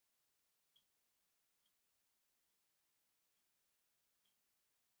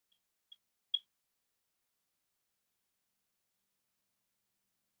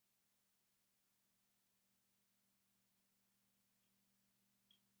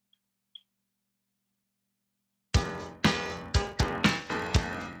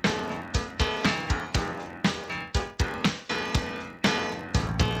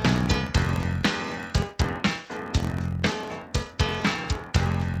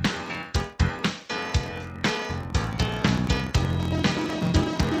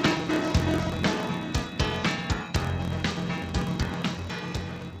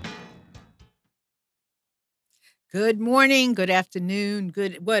Good morning, good afternoon,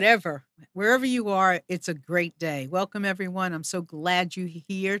 good whatever. Wherever you are, it's a great day. Welcome, everyone. I'm so glad you're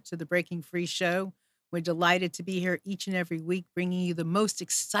here to the Breaking Free Show. We're delighted to be here each and every week, bringing you the most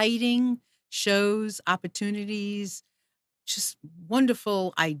exciting shows, opportunities, just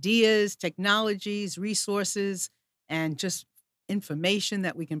wonderful ideas, technologies, resources, and just information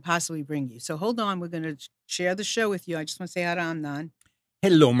that we can possibly bring you. So hold on, we're going to share the show with you. I just want to say hi to Amnon.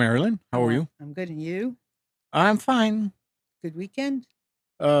 Hello, Marilyn. How are you? I'm good, and you? I'm fine. Good weekend?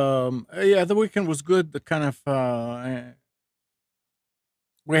 Yeah, the weekend was good. The kind of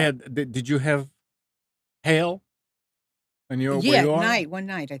we Uh, had. Did you have hail? And you're where Yeah, you are? one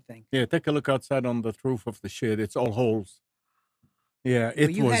night, I think. Yeah, take a look outside on the roof of the shed. It's all holes. Yeah, Well,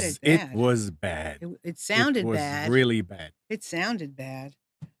 it you had was. it It bad. was bad. It It sounded was bad. really bad. It sounded bad,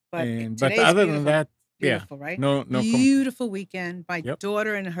 but And but today's other than beautiful. that, yeah, Beautiful, right? no complaint. Beautiful weekend. My Yep.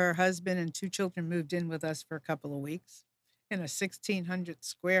 daughter and her husband and two children moved in with us for a couple of weeks in a 1,600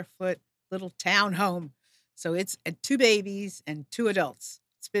 square foot little townhome. So it's two babies and two adults.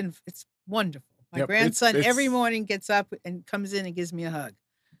 It's wonderful. My Yep. It's grandson every it's morning gets up and comes in and gives me a hug.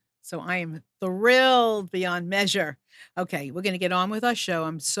 So I am thrilled beyond measure. Okay, we're going to get on with our show.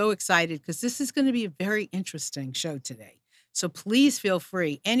 I'm so excited because this is going to be a very interesting show today. So please feel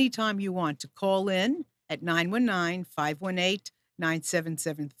free anytime you want to call in at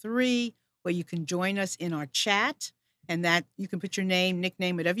 919-518-9773, where you can join us in our chat, and that you can put your name,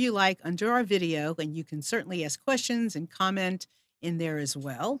 nickname, whatever you like under our video, and you can certainly ask questions and comment in there as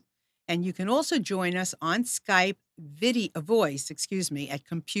well. And you can also join us on Skype voice, at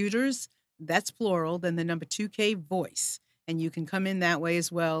computers, that's plural, then the number 2K voice. And you can come in that way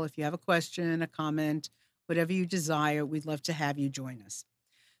as well. If you have a question, a comment, whatever you desire, we'd love to have you join us.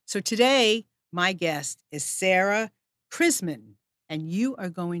 So today, my guest is Sarah Chrisman, and you are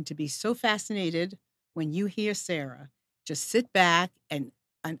going to be so fascinated when you hear Sarah. Just sit back and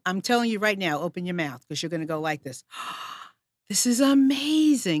I'm telling you right now, open your mouth because you're going to go like this. This is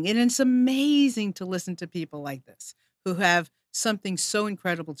amazing. And it's amazing to listen to people like this who have something so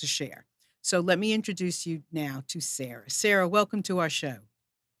incredible to share. So let me introduce you now to Sarah. Sarah, welcome to our show.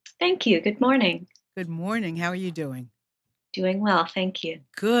 Thank you. Good morning. Good morning. How are you doing? Doing well, thank you.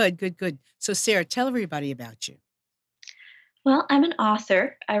 Good, good, good. So, Sarah, tell everybody about you. Well, I'm an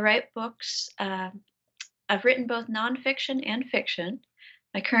author. I write books. I've written both nonfiction and fiction.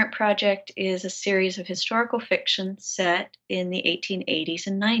 My current project is a series of historical fiction set in the 1880s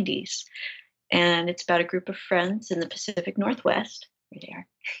and 90s. And it's about a group of friends in the Pacific Northwest. Right there.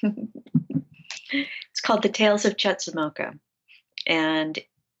 It's called The Tales of Chetzemoka. And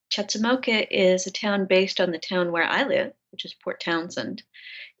Chetzemoka is a town based on the town where I live, which is Port Townsend,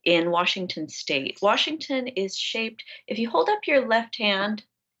 in Washington State. Washington is shaped, if you hold up your left hand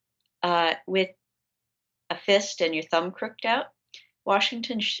with a fist and your thumb crooked out,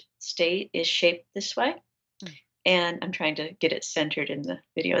 Washington State is shaped this way. And I'm trying to get it centered in the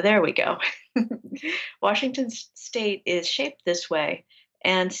video. There we go. Washington State is shaped this way.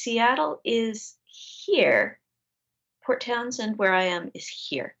 And Seattle is here. Port Townsend, where I am, is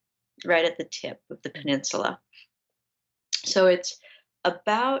here, right at the tip of the peninsula. So it's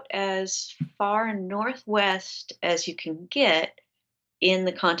about as far northwest as you can get in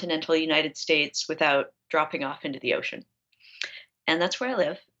the continental United States without dropping off into the ocean. And that's where I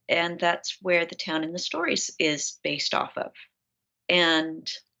live. And that's where the town in the stories is based off of. And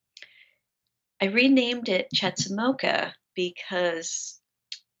I renamed it Chetzemoka because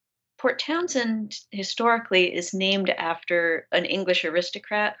Port Townsend historically is named after an English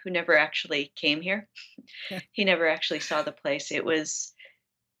aristocrat who never actually came here. He never actually saw the place. It was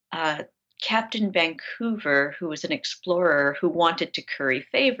Captain Vancouver, who was an explorer who wanted to curry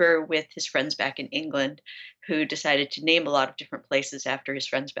favor with his friends back in England, who decided to name a lot of different places after his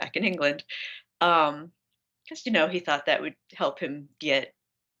friends back in England. Because, he thought that would help him get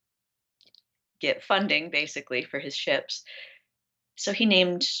funding, basically, for his ships. So he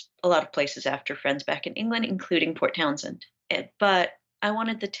named a lot of places after friends back in England, including Port Townsend. But I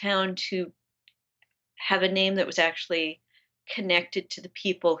wanted the town to have a name that was actually connected to the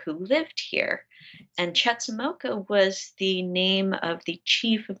people who lived here. And Chetzemoka was the name of the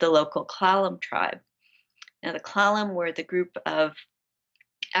chief of the local Clallam tribe. Now, the Clallam were the group of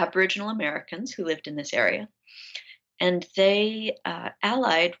Aboriginal Americans who lived in this area, and they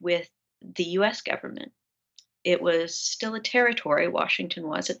allied with the U.S. government. It was still a territory, Washington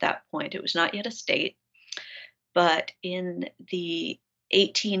was at that point. It was not yet a state. But in the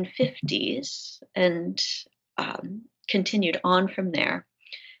 1850s and continued on from there,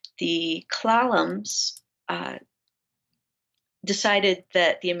 the Clallams decided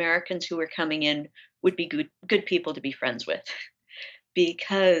that the Americans who were coming in would be good people to be friends with,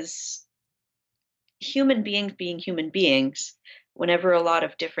 because human beings being human beings, whenever a lot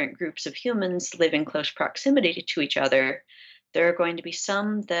of different groups of humans live in close proximity to each other, there are going to be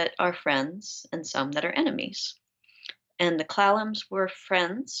some that are friends and some that are enemies. And the Klallams were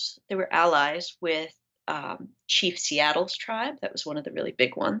friends. They were allies with Chief Seattle's tribe. That was one of the really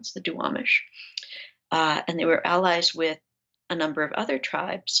big ones, the Duwamish. And they were allies with a number of other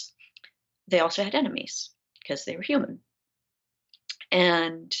tribes. They also had enemies because they were human.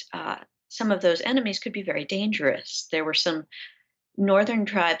 And some of those enemies could be very dangerous. There were some northern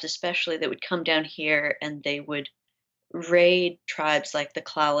tribes, especially, that would come down here and they would raid tribes like the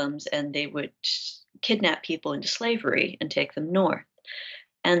Klallams, and they would kidnap people into slavery and take them north.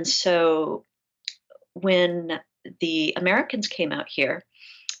 And so when the Americans came out here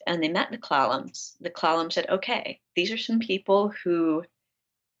and they met the Klallams said, okay, these are some people who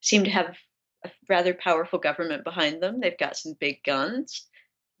seem to have a rather powerful government behind them. They've got some big guns.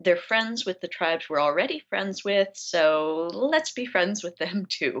 They're friends with the tribes we're already friends with, so let's be friends with them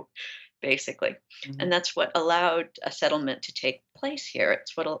too, basically. Mhm. And that's what allowed a settlement to take place here.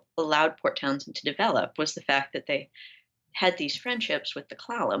 It's what allowed Port Townsend to develop, was the fact that they had these friendships with the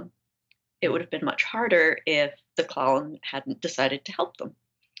Klallam. It would have been much harder if the Klallam hadn't decided to help them.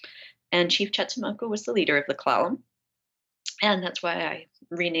 And Chief Chetzemunko was the leader of the Klallam, and that's why I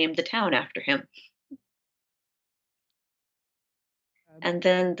renamed the town after him. And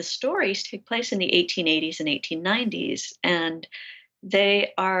then the stories take place in the 1880s and 1890s, and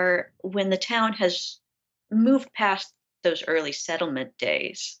they are when the town has moved past those early settlement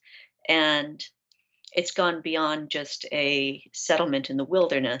days, and it's gone beyond just a settlement in the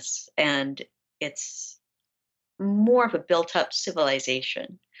wilderness, and it's more of a built-up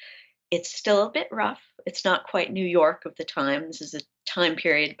civilization. It's still a bit rough. It's not quite New York of the time. This is a time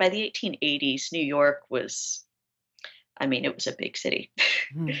period. By the 1880s, New York was, I mean, it was a big city.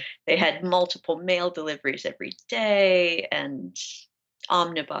 Mhm. They had multiple mail deliveries every day and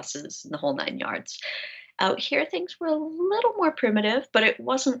omnibuses and the whole 9 yards. Out here, things were a little more primitive, but it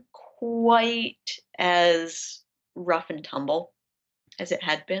wasn't quite as rough and tumble as it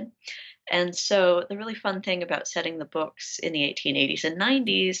had been. And so the really fun thing about setting the books in the 1880s and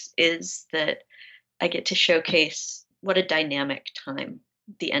 90s is that I get to showcase what a dynamic time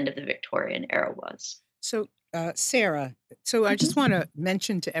the end of the Victorian era was. So, Sarah, so I just Mhm. want to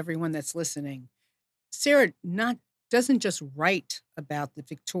mention to everyone that's listening, Sarah not doesn't just write about the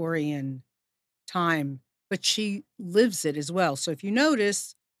Victorian time, but she lives it as well. So if you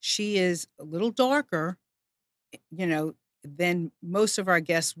notice, she is a little darker, you know, than most of our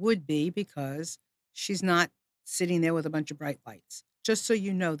guests would be because she's not sitting there with a bunch of bright lights. Just so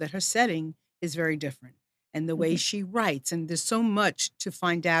you know that her setting is very different and the way Mhm. she writes. And there's so much to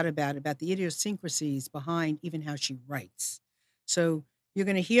find out about the idiosyncrasies behind even how she writes. So you're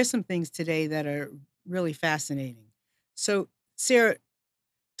going to hear some things today that are really fascinating. So, Sarah,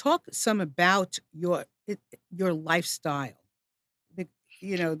 talk some about your lifestyle, the,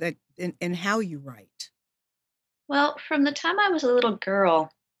 that and how you write. Well, from the time I was a little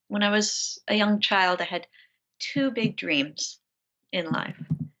girl, when I was a young child, I had two big dreams in life.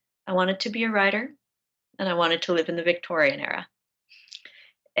 I wanted to be a writer, and I wanted to live in the Victorian era.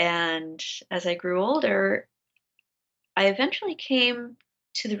 And as I grew older, I eventually came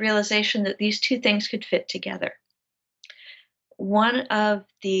to the realization that these two things could fit together. One of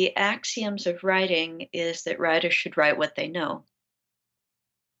the axioms of writing is that writers should write what they know.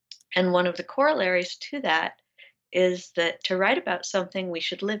 And one of the corollaries to that is that to write about something, we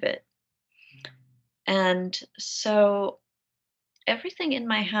should live it. And so everything in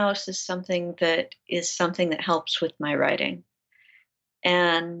my house is something that helps with my writing.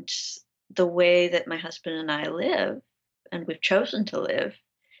 And the way that my husband and I live, and we've chosen to live,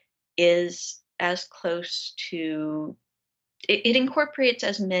 is as close to it incorporates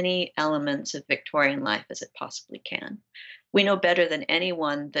as many elements of Victorian life as it possibly can. We know better than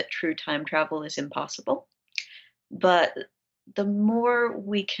anyone that true time travel is impossible, but the more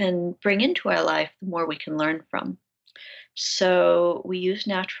we can bring into our life, the more we can learn from. So we use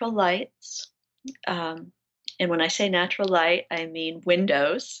natural lights. Um, and when I say natural light, I mean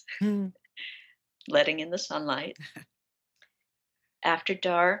windows, Mhm. letting in the sunlight. After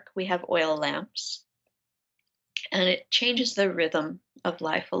dark, we have oil lamps, and it changes the rhythm of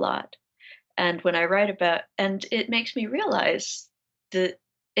life a lot. And when I write about, and it makes me realize that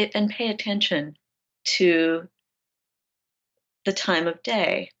it and pay attention to the time of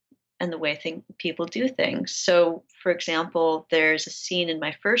day and the way people do things. So, for example, there's a scene in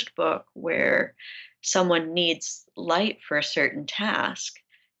my first book where someone needs light for a certain task,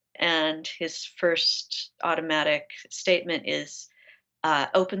 And his first automatic statement is,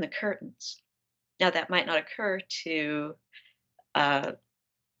 open the curtains. Now, that might not occur to uh,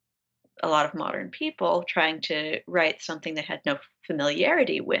 a lot of modern people trying to write something they had no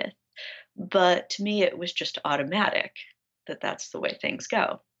familiarity with. But to me, it was just automatic that that's the way things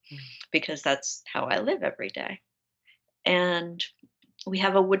go, Mm. because that's how I live every day. And we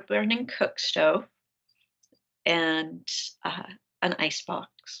have a wood burning cook stove and uh, an ice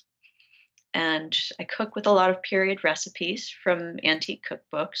box. And I cook with a lot of period recipes from antique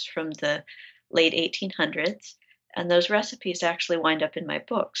cookbooks from the late 1800s. And those recipes actually wind up in my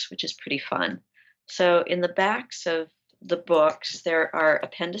books, which is pretty fun. So, in the backs of the books, there are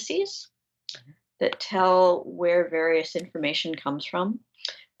appendices that tell where various information comes from.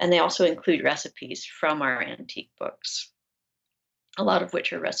 And they also include recipes from our antique books, a lot of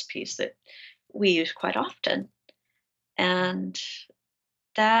which are recipes that we use quite often. And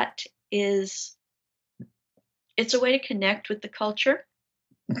that is, it's a way to connect with the culture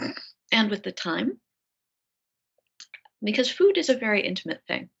and with the time, because food is a very intimate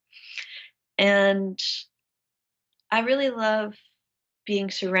thing. And I really love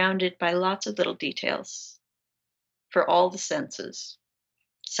being surrounded by lots of little details for all the senses: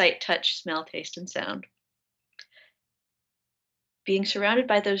 sight, touch, smell, taste, and sound. Being surrounded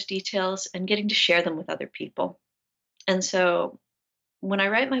by those details and getting to share them with other people. And so when I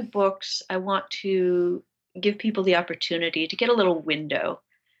write my books, I want to give people the opportunity to get a little window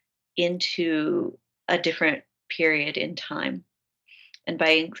into a different period in time. And by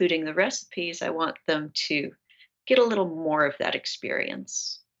including the recipes, I want them to get a little more of that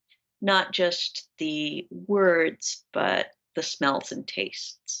experience, not just the words, but the smells and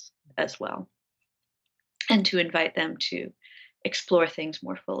tastes as well, and to invite them to explore things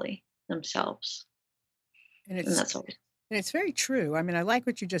more fully themselves. And And it's that's always. and it's very true. I mean, I like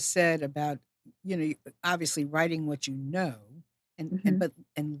what you just said about, obviously writing what you know Hmm.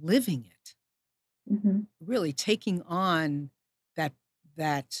 and living it, Hmm. really taking on that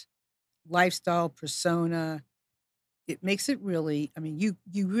that lifestyle persona. It makes it really, I mean,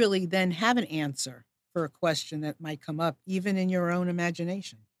 you really then have an answer for a question that might come up even in your own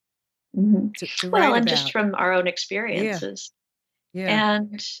imagination Hmm. to Well, write and just about. from our own Yeah, experiences. yeah.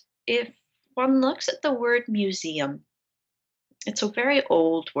 And if one looks at the word museum, it's a very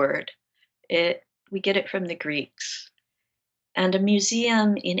old word. It We get it from the Greeks. And a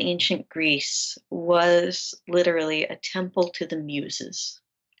museum in ancient Greece was literally a temple to the muses.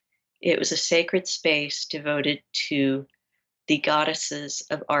 It was a sacred space devoted to the goddesses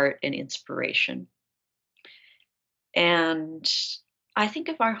of art and inspiration. And I think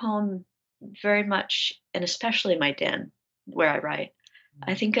of our home very much, and especially my den where I write,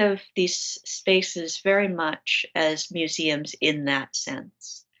 I Mhm. think of these spaces very much as museums in that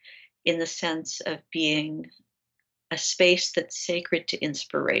sense, in the sense of being a space that's sacred to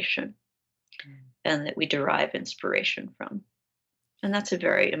inspiration Mm. and that we derive inspiration from. And that's a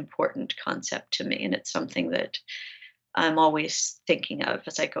very important concept to me. And it's something that I'm always thinking of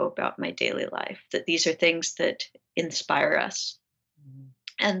as I go about my daily life, that these are things that inspire us. Mhm.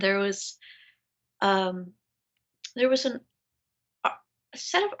 And um, there was a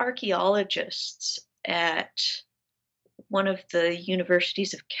set of archaeologists at one of the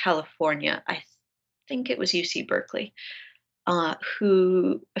universities of California. I think it was UC Berkeley,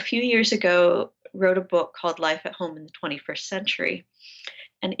 who a few years ago wrote a book called Life at Home in the 21st Century.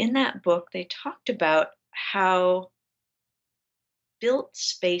 And in that book, they talked about how built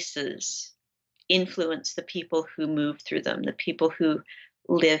spaces influence the people who move through them, the people who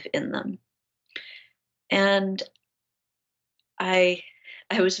live in them. And I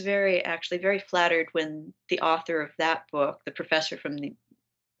I was actually very flattered when the author of that book, the professor from the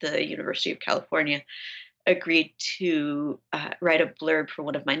University of California, agreed to write a blurb for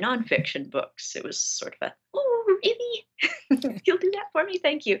one of my nonfiction books. It was sort of a, oh, really? You'll do that for me?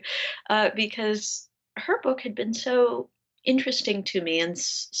 Thank you. Because her book had been so interesting to me and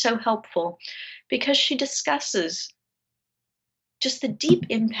so helpful, because she discusses just the deep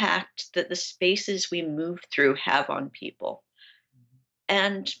impact that the spaces we move through have on people.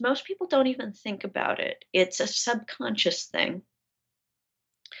 And most people don't even think about it. It's a subconscious thing.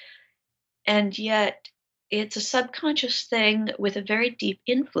 And yet, it's a subconscious thing with a very deep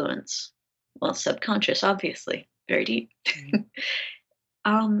influence. Well, subconscious, obviously, very deep. Mhm.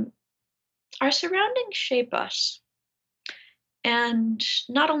 um, our surroundings shape us. And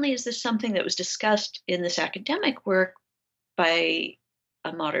not only is this something that was discussed in this academic work by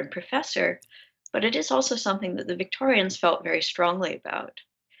a modern professor, but it is also something that the Victorians felt very strongly about.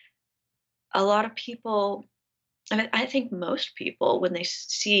 A lot of people I mean, I think most people, when they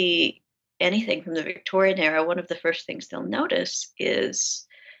see anything from the Victorian era, one of the first things they'll notice is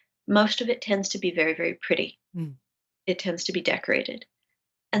most of it tends to be very, very pretty. Mm, It tends to be decorated.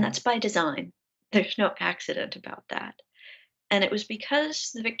 And mm, that's by design. There's no accident about that. And it was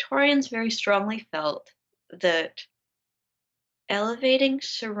because the Victorians very strongly felt that elevating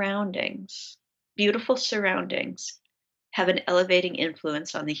surroundings, beautiful surroundings, have an elevating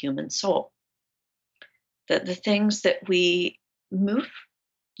influence on the human soul. That the things that we move,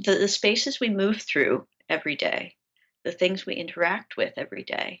 the spaces we move through every day, the things we interact with every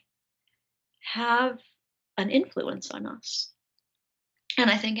day, have an influence on us. And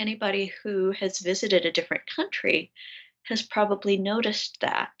I think anybody who has visited a different country has probably noticed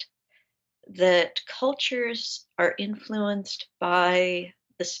that cultures are influenced by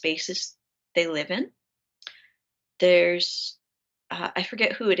the spaces they live in. There's I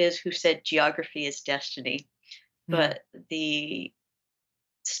forget who it is who said geography is destiny, mm, but the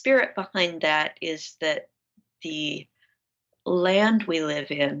spirit behind that is that the land we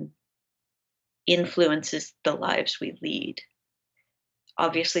live in influences the lives we lead.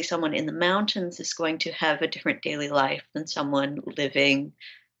 Obviously, someone in the mountains is going to have a different daily life than someone living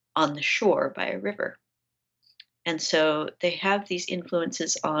on the shore by a river. And so they have these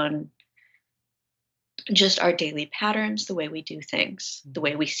influences on just our daily patterns, the way we do things, the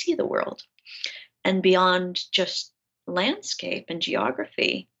way mm, we see the world. And beyond just landscape and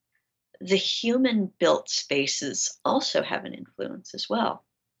geography, the human built spaces also have an influence as well.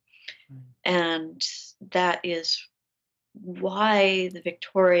 right. And that is why the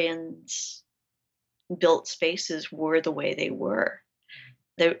Victorians built spaces were the way they were.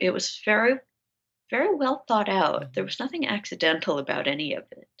 It was very, very well thought out. There Mhm. was nothing accidental about any of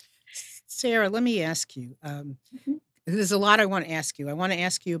it. Sarah, let me ask you. Mhm, There's a lot I want to ask you. I want to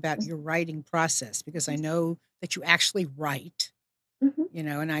ask you about your writing process because I know that you actually write, mhm,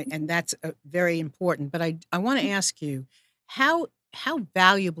 and that's very important. But I want to ask you how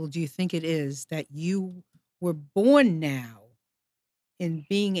valuable do you think it is that you were born now in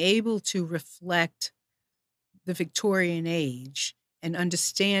being able to reflect the Victorian age and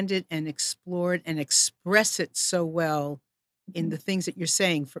understand it and explore it and express it so well in mhm, the things that you're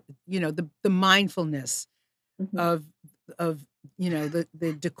saying for the mindfulness mhm, of of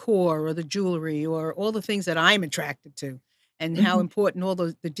the decor or the jewelry or all the things that I'm attracted to and how mhm, important all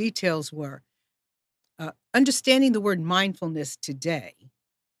the details were. Understanding the word mindfulness today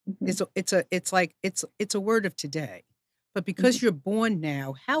mhm, is it's a word of today. But mhm. because you're born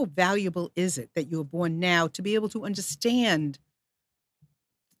now, how valuable is it that you're born now to be able to understand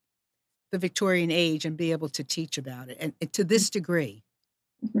the Victorian age and be able to teach about it and to this degree?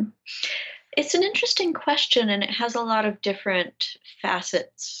 Mhm. It's an interesting question, and it has a lot of different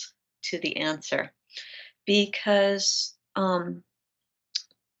facets to the answer because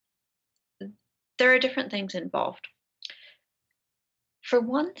there are different things involved. For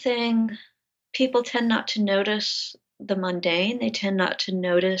one thing, people tend not to notice the mundane, they tend not to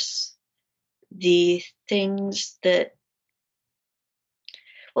notice the things that,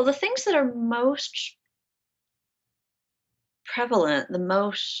 well, the things that are most prevalent, the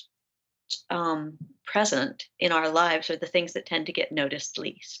most present in our lives are the things that tend to get noticed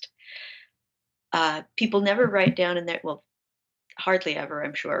least. People never write down in their, well, hardly ever,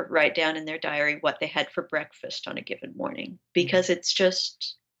 I'm sure, write down in their diary what they had for breakfast on a given morning Mhm, because it's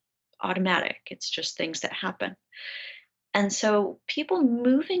just automatic. It's just things that happen. And so people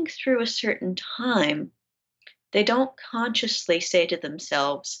moving through a certain time, they don't consciously say to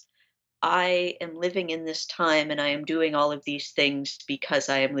themselves, I am living in this time and I am doing all of these things because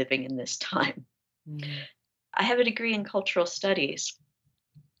I am living in this time. mhm, I have a degree in cultural studies.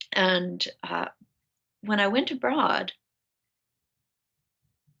 And when I went abroad,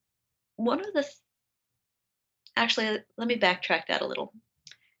 one of the, actually, let me backtrack that a little.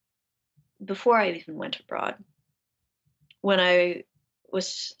 Before I even went abroad, when I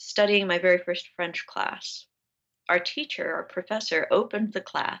was studying my very first French class, our teacher, our professor, opened the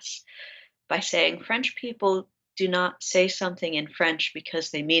class by saying French people do not say something in French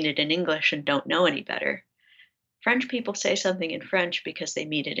because they mean it in English and don't know any better. French people say something in French because they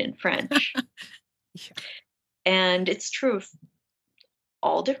mean it in French. yeah, And it's true of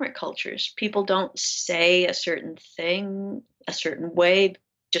all different cultures. People don't say a certain thing a certain way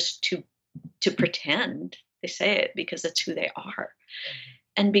just to pretend. They say it because that's who they are. mhm,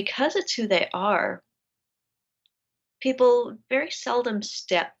 And because it's who they are, people very seldom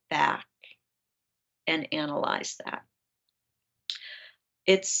step back and analyze that.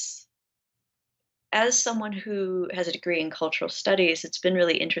 It's as someone who has a degree in cultural studies, it's been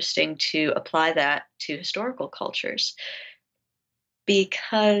really interesting to apply that to historical cultures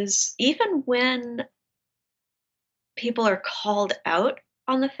because even when people are called out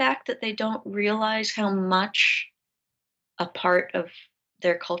on the fact that they don't realize how much a part of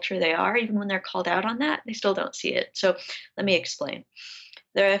their culture they are, even when they're called out on that, they still don't see it. So let me explain.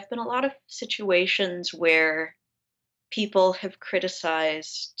 There have been a lot of situations where people have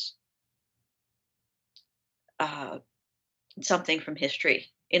criticized uh, something from history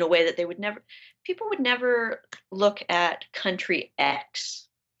in a way that people would never look at country X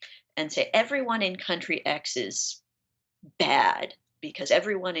and say everyone in country X is bad because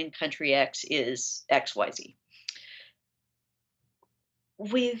everyone in country X is XYZ.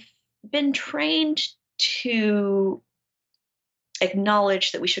 We've been trained to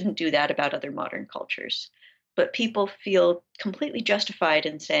acknowledge that we shouldn't do that about other modern cultures, but people feel completely justified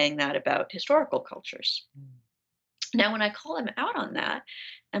in saying that about historical cultures. Now, when I call them out on that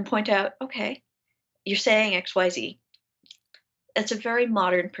and point out, okay, you're saying XYZ, it's a very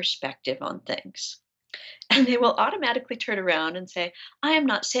modern perspective on things. And they will automatically turn around and say, I am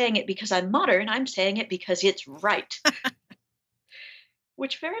not saying it because I'm modern, I'm saying it because it's right.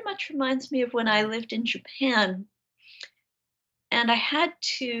 Which very much reminds me of when I lived in Japan and I had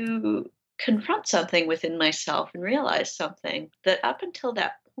to confront something within myself and realize something that up until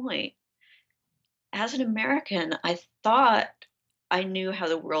that point, as an American, I thought I knew how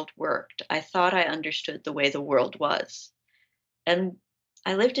the world worked. I thought I understood the way the world was. And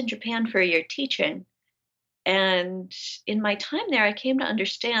I lived in Japan for a year teaching. And in my time there, I came to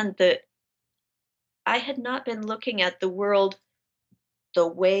understand that I had not been looking at the world the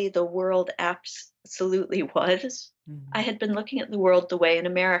way the world absolutely was. I had been looking at the world the way an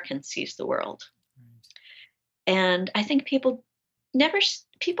American sees the world. And I think people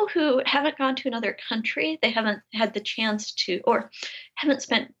who haven't gone to another country, they haven't had the chance to, or haven't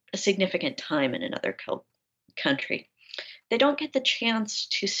spent a significant time in another country, they don't get the chance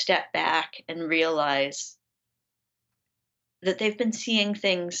to step back and realize that they've been seeing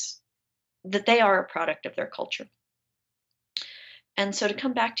things, that they are a product of their culture. And so to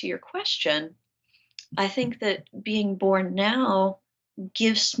come back to your question, I think that being born now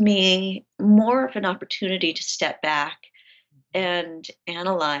gives me more of an opportunity to step back and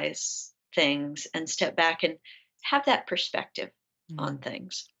analyze things and step back and have that perspective on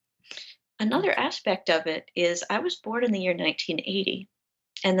things. Another aspect of it is I was born in the year 1980.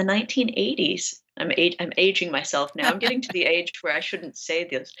 And the 1980s, I'm aging myself now. I'm getting to the age where I shouldn't say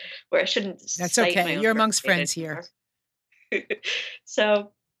this, where I shouldn't That's cite okay. my own You're amongst birth date friends here.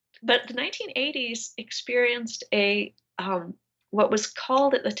 So, but the 1980s experienced a what was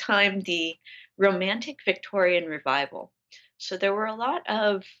called at the time the Romantic Victorian Revival. So there were a lot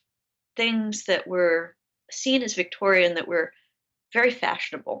of things that were seen as Victorian that were very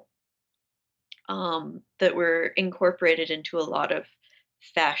fashionable, that were incorporated into a lot of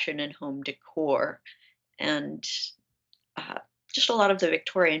fashion and home decor, and uh, just a lot of the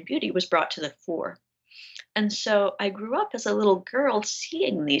Victorian beauty was brought to the fore. And so I grew up as a little girl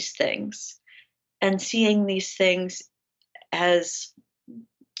seeing these things and seeing these things as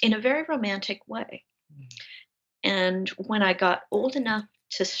in a very romantic way. And when I got old enough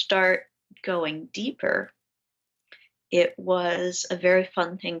to start going deeper, it was a very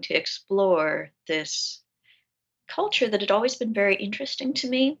fun thing to explore this culture that had always been very interesting to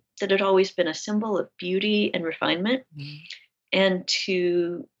me, that had always been a symbol of beauty and refinement, and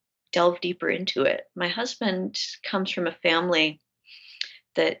to delve deeper into it. My husband comes from a family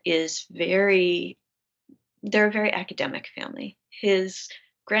that is they're a very academic family. His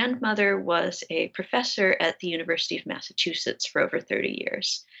grandmother was a professor at the University of Massachusetts for over 30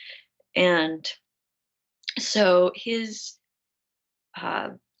 years. And so his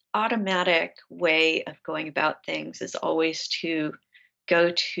automatic way of going about things is always to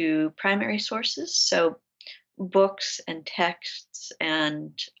go to primary sources. So books and texts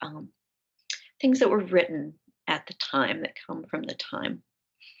and things that were written at the time that come from the time.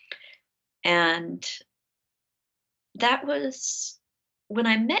 And that was, when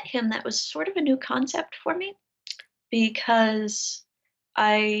I met him, that was sort of a new concept for me because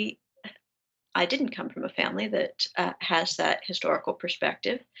I didn't come from a family that has that historical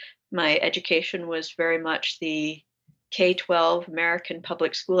perspective. My education was very much the K-12 American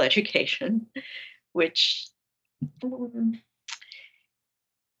public school education, which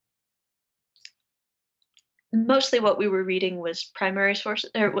mostly what we were reading was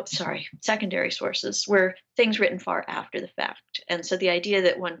secondary sources were things written far after the fact. And so the idea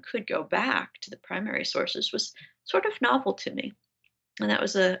that one could go back to the primary sources was sort of novel to me. And that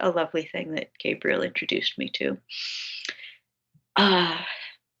was a lovely thing that Gabriel introduced me to. Uh,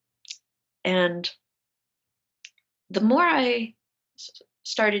 and the more I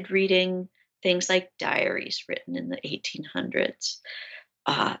started reading things like diaries written in the 1800s,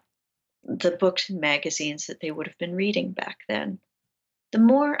 uh, the books and magazines that they would have been reading back then, the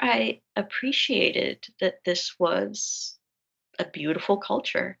more I appreciated that this was a beautiful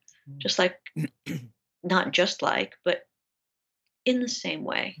culture, just like, not just like, but in the same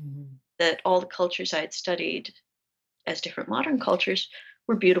way Mhm. that all the cultures I had studied as different modern cultures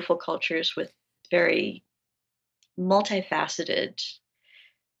were beautiful cultures with very multifaceted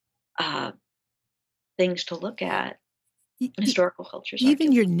uh, things to look at, E- e- historical cultures are Even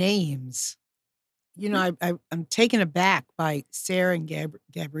too. your names. You know, Mhm. I'm taken aback by Sarah and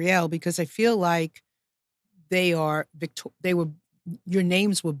Gabrielle because I feel like they are they were your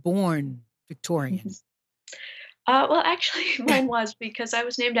names were born Mhm. Victorian. Well, actually, mine was because I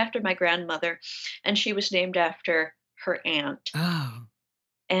was named after my grandmother, and she was named after her aunt. Oh,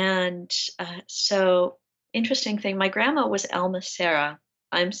 And so, interesting thing, my grandma was Alma Sarah.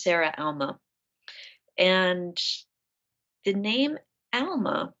 I'm Sarah Alma. And the name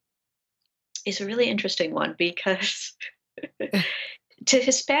Alma is a really interesting one because to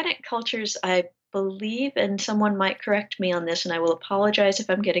Hispanic cultures, I believe, and someone might correct me on this, and I will apologize if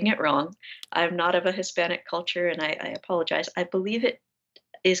I'm getting it wrong. I'm not of a Hispanic culture, and I apologize. I believe it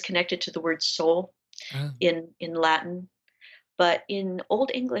is connected to the word soul oh, in Latin, but in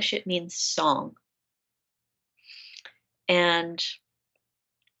Old English, it means song. And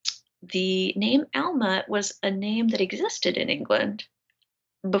the name Alma was a name that existed in England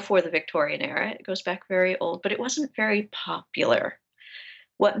before the Victorian era. It goes back very old, but it wasn't very popular.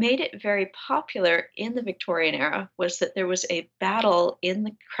 What made it very popular in the Victorian era was that there was a battle in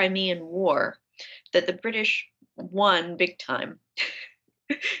the Crimean War that the British won big time.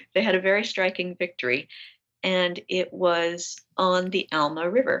 They had a very striking victory, and it was on the Alma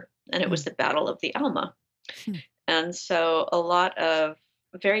River, and it was hmm, the Battle of the Alma. hmm, And so a lot of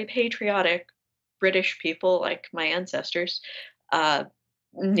very patriotic British people, like my ancestors, uh,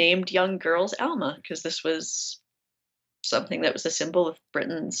 named young girls Alma because this was something that was a symbol of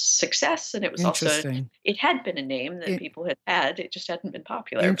Britain's success, and it was also, interesting. it had been a name that It, people had had, it just hadn't been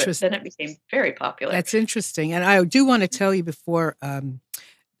popular, but interest. then it became very popular. That's interesting. And I do want to tell you before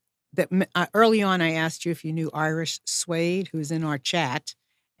that early on, I asked you if you knew Irish Suede, who's in our chat,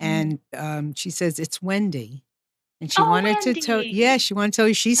 Mm. and she says it's Wendy. And she Oh, wanted to tell, yeah, Wendy! she wanted to tell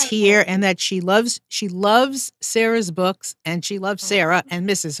you she's Hi, here and Wendy. that she loves Sarah's books and she loves Sarah and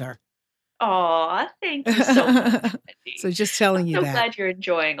misses her. Aw, thank you so much, So Wendy. just I'm telling you so that. glad you're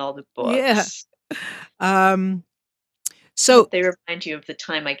enjoying all the Yeah. books. Um, I so hope they remind you of the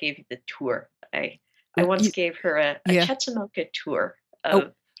time I gave you the tour. I once you, gave her a yeah. Chetzemoka tour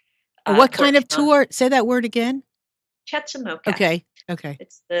Oh, of, what kind Port of Townsend. tour? Say that word again. Chetzemoka. Okay. Okay.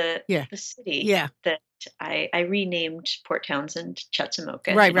 It's the Yeah. the city Yeah. that I renamed Port Townsend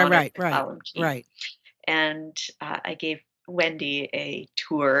Chetzemoka Right, in right, honor of right, my right, slalom team. right. And I gave Wendy a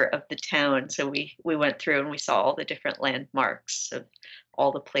tour of the town. So we went through and we saw all the different landmarks of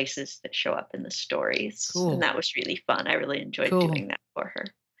all the places that show up in the stories, and Cool. that was really fun. I really enjoyed Cool. doing that for her.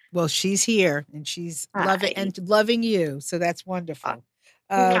 Well, she's here and she's Hi. loving you. So that's Uh, wonderful.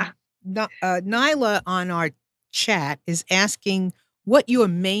 mwah. Nyla on our chat is asking what your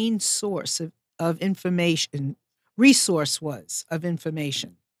main source of information resource was of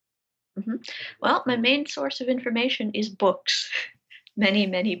information. Mhm. Well, my main source of information is books. Many,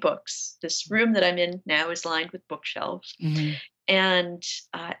 many books. This room that I'm in now is lined with bookshelves. Hmm. And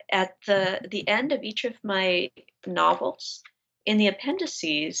at the end of each of my novels, in the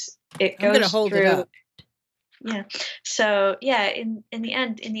appendices, it I'm going to goes hold it through. up. Yeah. So yeah, in the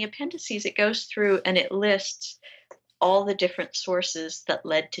end, in the appendices, it goes through and it lists all the different sources that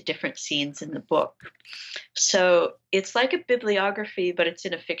led to different scenes in the book. So it's like a bibliography, but it's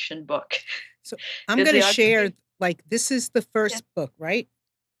in a fiction book. So I'm going to share, Bibliography. like, this is the Yeah. first book, right?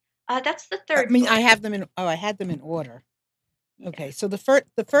 That's the I third mean, I book. have them in, oh, I had them in order. Yeah. Okay. So the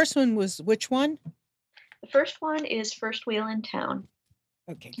first one was which one? The first one is First Wheel in Town.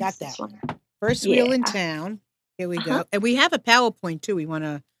 Okay. It's Got this that one. one. First Yeah. Wheel in Town. Here we Uh-huh. go. And we have a PowerPoint too. We want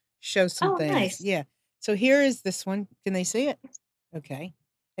to show some Oh, things. nice. Yeah. So here is this one. Can they see it? Okay.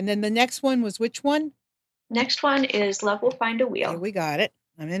 And then the next one was which one? Next one is Love Will Find a Here Wheel. we got it.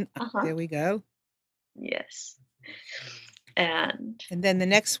 I'm in. Uh-huh. There we go. Yes. And And then the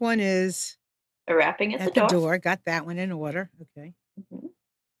next one is a rapping at the at the door. door. Got that one in order. Okay. Mhm.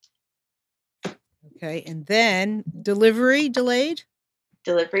 Okay. And then delivery delayed.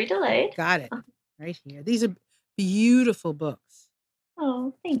 Delivery delayed. Got it Uh, right here. These are beautiful books.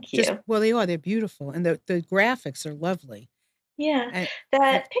 Oh, thank Just you. well, they are. They're beautiful, and the graphics are lovely. Yeah, And and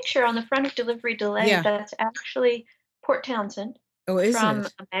that picture on the front of Delivery Delay, yeah. that's actually Port Townsend Oh, is from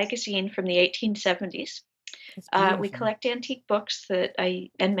it? a magazine from the 1870s. That's We beautiful. collect antique books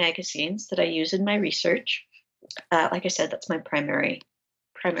and magazines that I use in my research. Like I said, that's my primary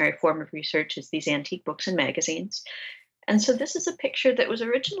form of research is these antique books and magazines. And so this is a picture that was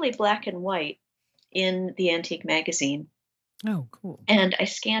originally black and white in the antique magazine, Oh, cool. and I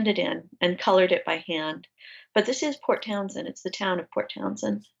scanned it in and colored it by hand. But this is Port Townsend. It's the town of Port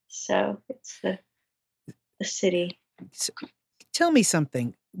Townsend. So it's the city. So, tell me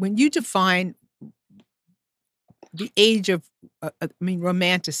something. When you define the age of, I mean,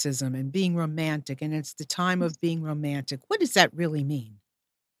 romanticism and being romantic, and it's the time of being romantic, what does that really mean?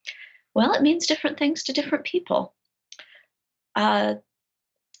 Well, it means different things to different people. Uh,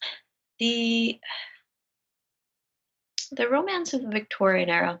 the the romance of the Victorian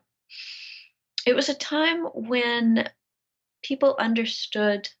era. It was a time when people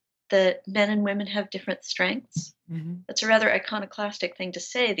understood that men and women have different strengths. Hmm. That's a rather iconoclastic thing to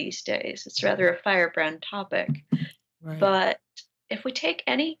say these days. It's rather a firebrand topic. Right. But if we take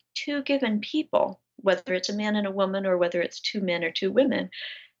any two given people, whether it's a man and a woman or whether it's two men or two women,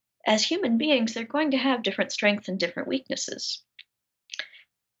 as human beings, they're going to have different strengths and different weaknesses.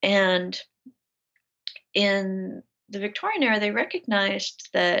 And in the Victorian era, they recognized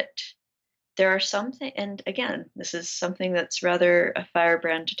that there are some things, and again, this is something that's rather a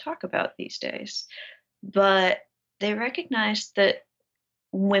firebrand to talk about these days, but they recognized that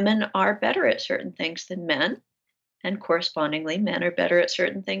women are better at certain things than men, and correspondingly, men are better at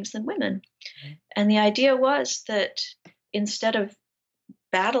certain things than women. Mhm. And the idea was that instead of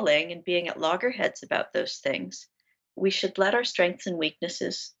battling and being at loggerheads about those things, we should let our strengths and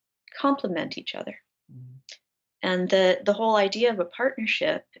weaknesses complement each other. Mhm. And the whole idea of a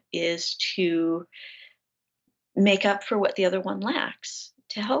partnership is to make up for what the other one lacks,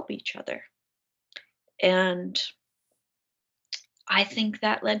 to help each other. And I think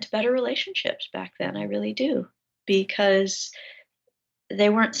that led to better relationships back then. I Mhm. really do. Because they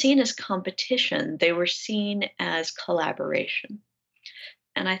weren't seen as competition, they were seen as collaboration.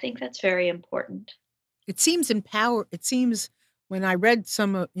 And I think that's very important. It seems when I read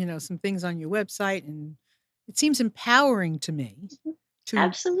some things on your website, and it seems empowering to me Mhm. to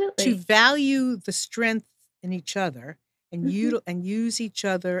Absolutely. value the strength in each other and Mhm, use each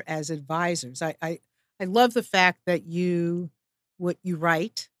other as advisors. I love the fact that what you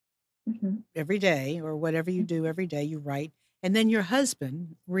write mhm, every day, or whatever you do every day, you write, and then your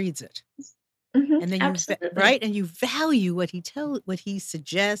husband reads it. mhm, And then absolutely. right? And you value what he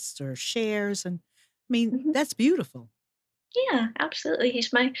suggests or shares, and I mean, Mhm. that's beautiful. Yeah, absolutely.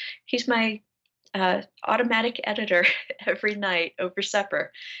 He's my automatic editor every night over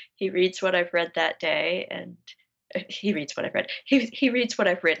supper. He reads what I've read that day, and he reads what I've read. He reads what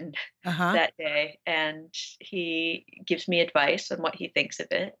I've written Uh-huh. that day, and he gives me advice on what he thinks of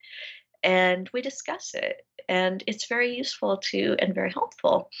it, and we discuss it. And it's very useful to and very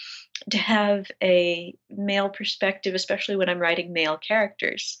helpful to have a male perspective, especially when I'm writing male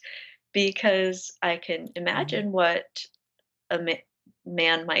characters, because I can Mhm. imagine what a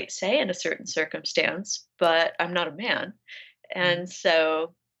man might say in a certain circumstance, but I'm not a man. Mhm. And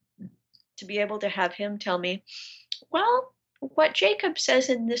so to be able to have him tell me, well, what Jacob says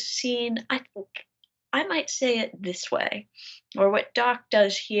in this scene, I think I might say it this way. Or what Doc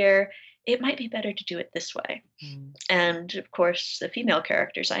does here, it might be better to do it this way. Mhm. And of course, the female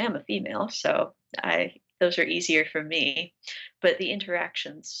characters, I am a female, so I those are easier for me. But the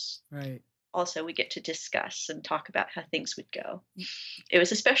interactions Right. also we get to discuss and talk about how things would go. Y It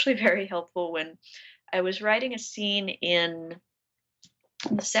was especially very helpful when I was writing a scene in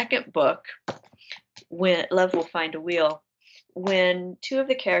the second book, when Love Will Find a Wheel, when two of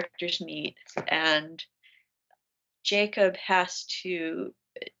the characters meet and Jacob has to,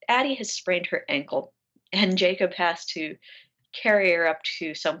 Addie has sprained her ankle, and Jacob has to carry her up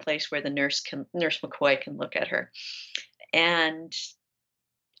to some place where the nurse McCoy can look at her. And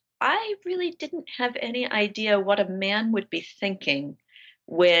I really didn't have any idea what a man would be thinking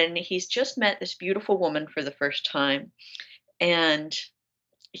when he's just met this beautiful woman for the first time and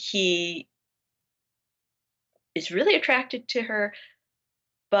he is really attracted to her,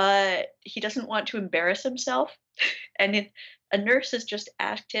 but he doesn't want to embarrass himself. And a nurse has just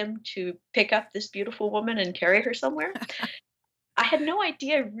asked him to pick up this beautiful woman and carry her somewhere. I had no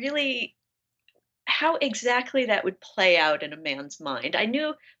idea really how exactly that would play out in a man's mind. I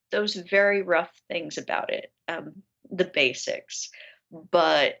knew those very rough things about it, the basics,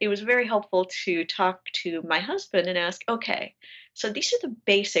 but it was very helpful to talk to my husband and ask, okay, So these are the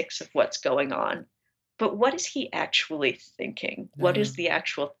basics of what's going on. But what is he actually thinking? What No. is the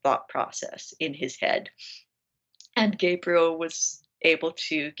actual thought process in his head? And Gabriel was able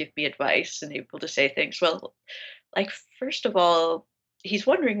to give me advice and able to say things. Well, like, first of all, he's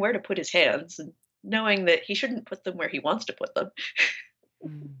wondering where to put his hands and knowing that he shouldn't put them where he wants to put them.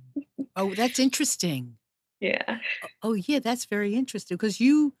 Mm. Oh, that's interesting. Yeah. Oh, yeah, that's very interesting because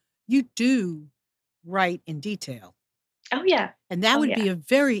you do write in detail, Oh, yeah. and that Oh, would yeah. be a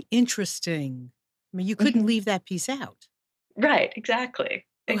very interesting. I mean, you couldn't Mhm. leave that piece out. Right, exactly.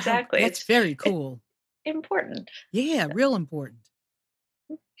 Oh, how Exactly. that's very It's cool. important. Yeah, real important.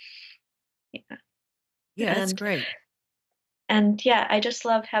 Yeah. Yeah, that's And great. and yeah, I just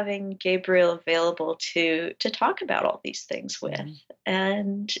love having Gabriel available to talk about all these things with. Mhm.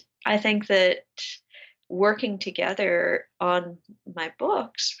 And I think that working together on my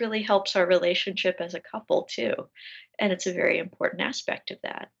books really helps our relationship as a couple too. And it's a very important aspect of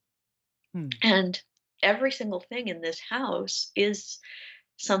that. Hmm. And every single thing in this house is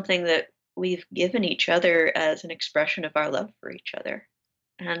something that we've given each other as an expression of our love for each other.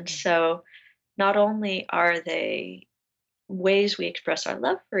 And Hmm. so not only are they ways we express our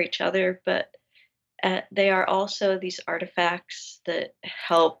love for each other, but they are also these artifacts that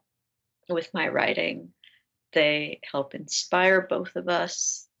help with my writing. They help inspire both of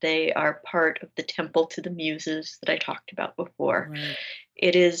us. They are part of the temple to the muses that I talked about before. Right.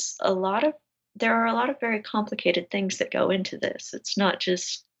 It is a lot of, there are a lot of very complicated things that go into this. It's not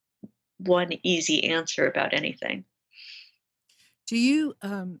just one easy answer about anything. Do you,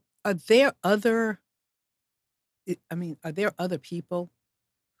 are there other I mean, are there other people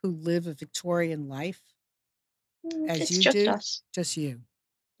who live a Victorian life as It's you just do? us. Just you?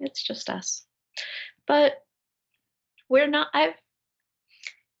 It's just us. But we're not, I've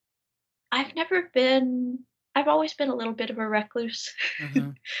never been, I've always been a little bit of a recluse.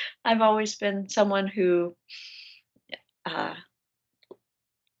 Uh-huh. I've always been someone who, uh,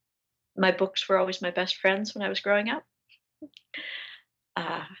 my books were always my best friends when I was growing up.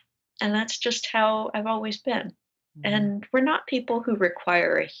 Uh, and that's just how I've always been. Mhm. And we're not people who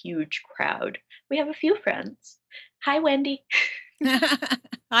require a huge crowd. We have a few friends. Hi, Wendy.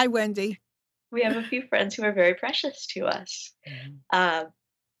 Hi, Wendy. We have a few friends who are very precious to us. Mhm. Uh,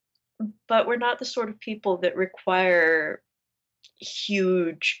 but we're not the sort of people that require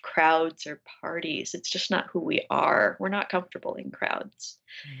huge crowds or parties. It's just not who we are. We're not comfortable in crowds.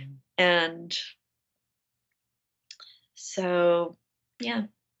 Mhm. And so, yeah,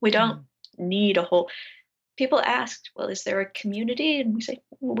 we don't Mhm. need a whole. People asked, well, is there a community? And we say,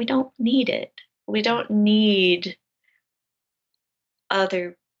 well, we don't need it. We don't need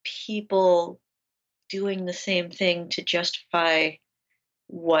other people doing the same thing to justify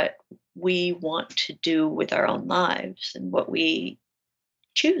what we want to do with our own lives and what we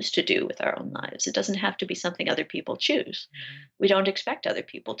choose to do with our own lives. It doesn't have to be something other people choose. Mhm. We don't expect other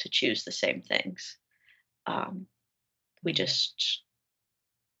people to choose the same things. Um, we Mhm. just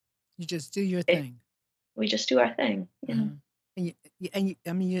You just do your it, thing. we just do our thing. Yeah. Uh-huh. And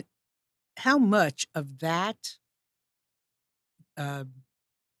I mean, how much of that uh,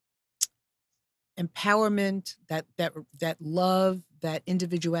 empowerment, that love, that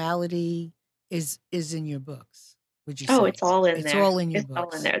individuality is in your books? Would you Oh, say it's all in it's there. all in your It's all in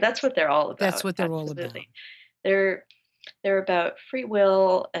books? there. That's what they're all That's about. what they're all about. Absolutely. They're they're about free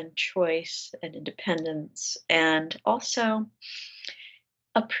will and choice and independence and also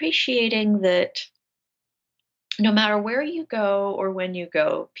appreciating that no matter where you go or when you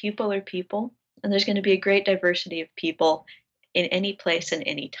go, people are people, and there's going to be a great diversity of people in any place and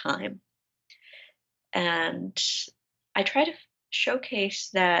any time. And I try to showcase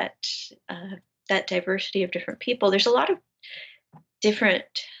that diversity of different people. There's a lot of different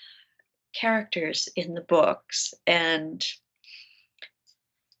characters in the books, and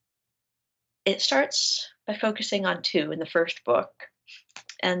it starts by focusing on two in the first book,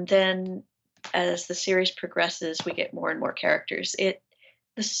 and then as the series progresses, we get more and more characters.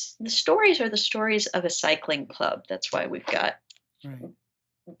 The stories are the stories of a cycling club. That's why we've got Right.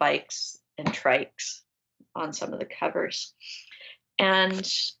 bikes and trikes on some of the covers.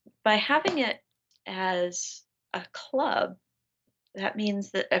 And by having it as a club, that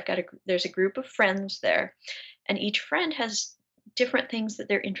means that there's a group of friends there, and each friend has different things that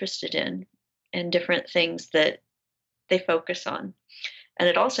they're interested in and different things that they focus on. And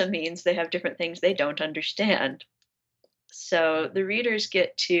it also means they have different things they don't understand. So the readers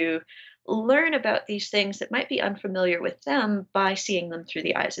get to learn about these things that might be unfamiliar with them by seeing them through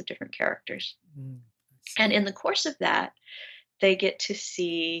the eyes of different characters. Mm, I And see. in the course of that, they get to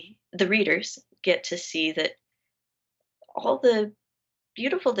see, the readers get to see that all the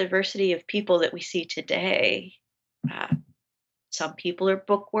beautiful diversity of people that we see today. Uh, some people are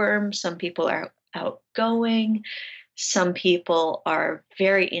bookworms, some people are outgoing, some people are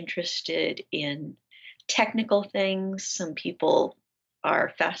very interested in technical things, some people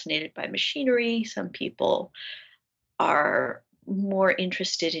are fascinated by machinery, some people are more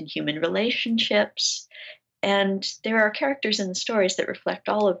interested in human relationships. And there are characters in the stories that reflect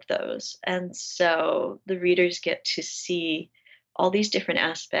all of those. And so the readers get to see all these different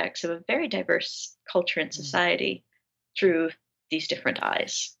aspects of a very diverse culture and Mm. society through these different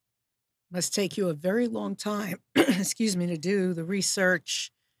eyes. Must take you a very long time, excuse me, to do the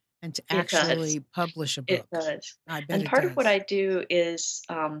research and to It does. actually publish a It book. does. I bet And it part of what does. I do is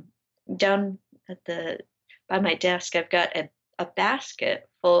down at the by my desk, I've got a basket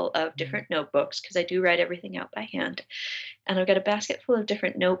full of Mm. different notebooks because I do write everything out by hand. And I've got a basket full of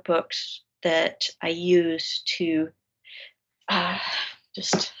different notebooks that I use to uh,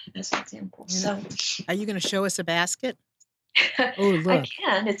 just as an example. You know, So are you going to show us a basket? Oh, I look.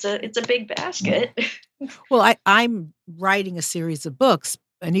 can. It's a big basket. Well, I'm writing a series of books,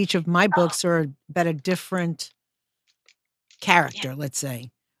 and each of my Oh, books are about a different yeah. character, let's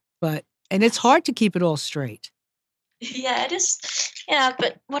say. And it's Yes. hard to keep it all straight. Yeah, it is. Yeah,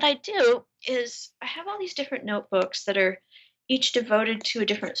 but what I do is I have all these different notebooks that are each devoted to a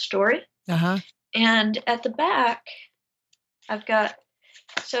different story. Uh-huh. And at the back, I've got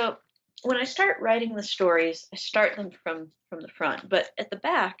so when I start writing the stories, I start them from the front, but at the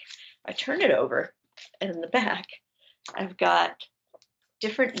back, I turn it over, and in the back, I've got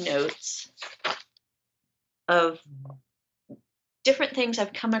different notes of Mhm. different things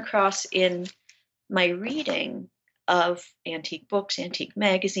I've come across in my reading of antique books, antique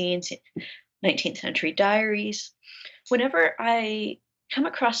magazines, 19th century diaries. Whenever I come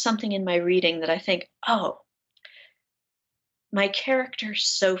across something in my reading that I think, oh, my character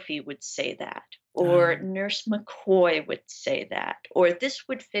Sophie would say that, or Um, Nurse McCoy would say that, or this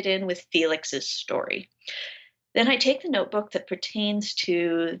would fit in with Felix's story. Then I take the notebook that pertains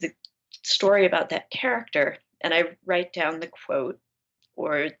to the story about that character and I write down the quote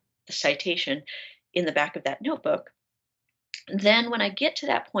or the citation in the back of that notebook. Then, when I get to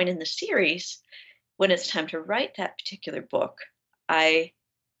that point in the series, when it's time to write that particular book, I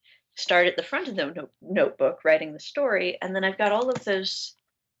start at the front of the notebook writing the story, and then I've got all of those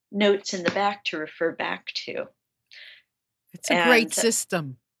notes in the back to refer back to. it's a great And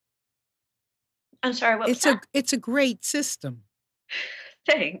system. I'm sorry, what was that? It's a great system.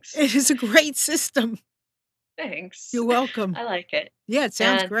 Thanks. It is a great system. Thanks. You're welcome. I like it. Yeah, it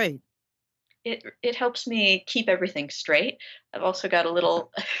sounds And great. it helps me keep everything straight. I've also got a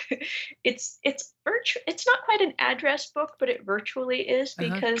little it's not quite an address book, but it virtually is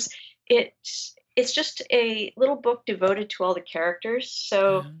Uh-huh. because it's just a little book devoted to all the characters.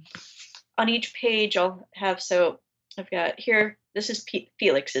 So Uh-huh. on each page I'll have so I've got here this is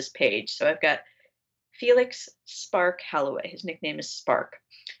Felix's page. So I've got Felix Spark Halloway. His nickname is Spark.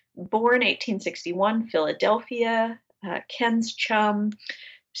 Born 1861, Philadelphia. Ken's chum,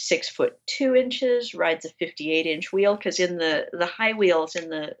 6 foot 2 inches, rides a 58-inch wheel because in the high wheels in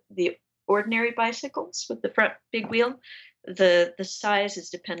the ordinary bicycles with the front big wheel, the size is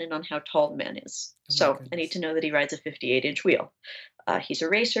dependent on how tall the man is. Oh my So I need to goodness. know that he rides a 58-inch wheel. He's a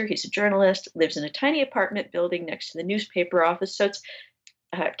racer. He's a journalist. Lives in a tiny apartment building next to the newspaper office. So it's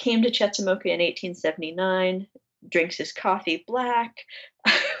came to Chetzemoka in 1879. Drinks his coffee black.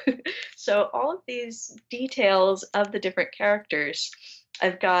 So all of these details of the different characters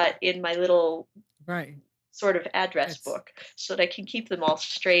I've got in my little Right. sort of address That's book so that I can keep them all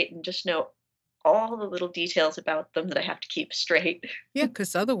straight and just know all the little details about them that I have to keep straight. yeah,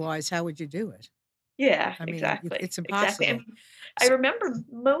 because otherwise, how would you do it? Yeah, I mean, exactly. it's Exactly. And impossible. I S remember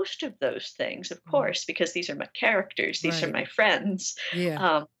most of those things, of Mhm. course, because these are my characters, these are Right. my friends.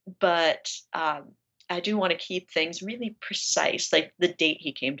 Yeah. But I do want to keep things really precise, like the date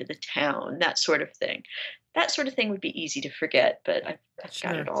he came to the town, that sort of thing. That sort of thing would be easy to forget, but I've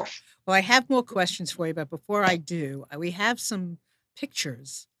got it Sure. all. Well, I have more questions for you, but before I do, we have some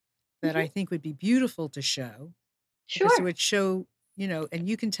pictures that I Mhm. think would be beautiful to show because it Sure. would show, and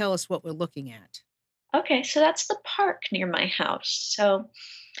you can tell us what we're looking at. Okay, so that's the park near my house. So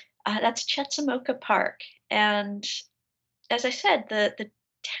that's Chetzemoka Park. And as I said, the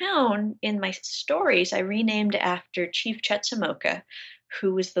town in my stories I renamed after Chief Chetzemoka,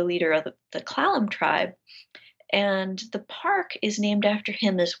 who was the leader of the Clallam tribe. And the park is named after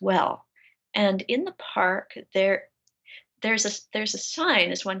him as well. And in the park, there's a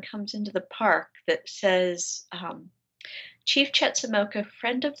sign as one comes into the park that says, Chief Chetzemoka,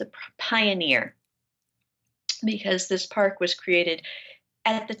 friend of the pioneer. because this park was created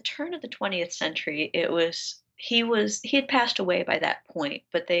at the turn of the 20th century. He had passed away by that point,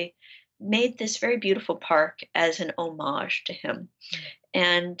 but they made this very beautiful park as an homage to him. Mm.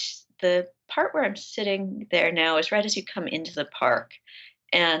 And the part where I'm sitting there now is right as you come into the park.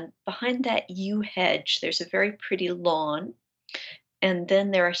 And behind that yew hedge, there's a very pretty lawn. And then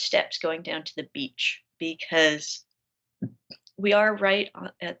there are steps going down to the beach because we are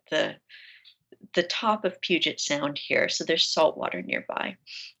at the top of Puget Sound here. So there's salt water nearby.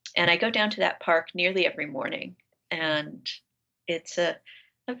 And I go down to that park nearly every morning. And it's a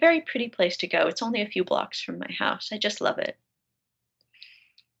very pretty place to go. It's only a few blocks from my house. I just love it.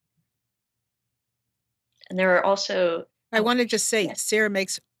 And there are also I want to just say, yeah. Sarah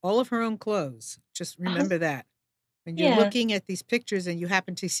makes all of her own clothes. Just remember that. When you're Yeah. looking at these pictures and you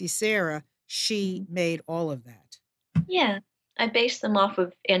happen to see Sarah, she made all of that. Yeah. I base them off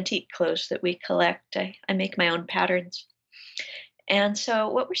of antique clothes that we collect. I make my own patterns. And so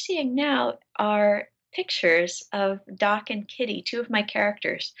what we're seeing now are pictures of Doc and Kitty, two of my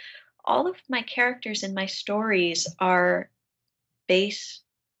characters. All of my characters in my stories are based,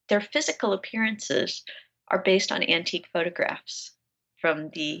 their physical appearances are based on antique photographs from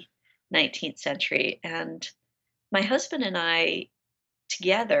the 19th century. And my husband and I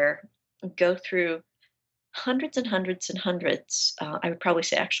together go through hundreds and hundreds and hundreds, I would probably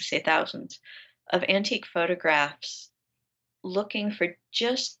actually say thousands, of antique photographs looking for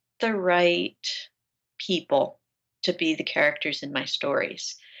just the right people to be the characters in my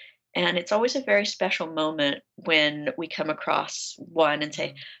stories. And it's always a very special moment when we come across one and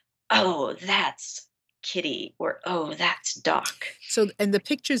say, oh, that's Kitty, or oh, that's Doc. So, and the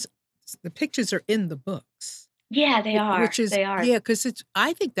pictures are in the books. Yeah, they are. Which is, they are. yeah, because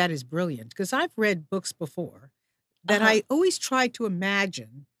I think that is brilliant because I've read books before that I always try to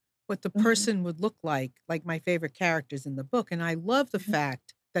imagine what the person would look like my favorite characters in the book. And I love the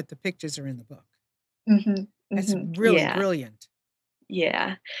fact that the pictures are in the book. That's really Yeah. brilliant.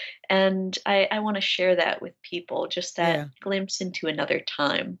 Yeah. And I want to share that with people, just that glimpse into another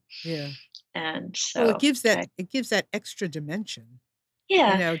time. Yeah. And Well, so it gives that extra dimension,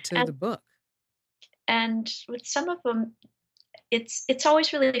 yeah. to the book. And with some of them, it's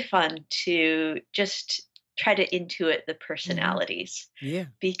always really fun to just try to intuit the personalities. Yeah.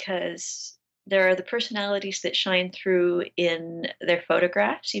 Because there are the personalities that shine through in their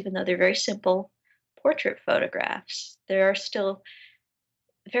photographs, even though they're very simple portrait photographs. There are still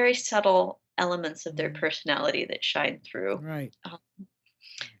very subtle elements of their personality that shine through. Right.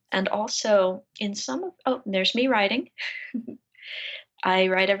 And also in some of, oh, and there's me writing. I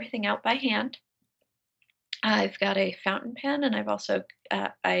write everything out by hand. I've got a fountain pen, and I've also,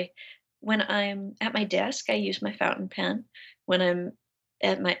 when I'm at my desk, I use my fountain pen. When I'm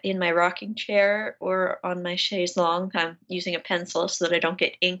in my rocking chair or on my chaise longue, I'm using a pencil so that I don't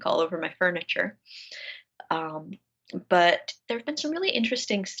get ink all over my furniture. But there have been some really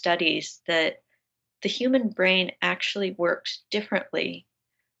interesting studies that the human brain actually works differently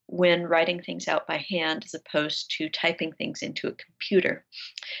when writing things out by hand as opposed to typing things into a computer.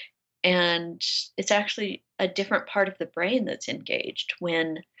 And it's actually a different part of the brain that's engaged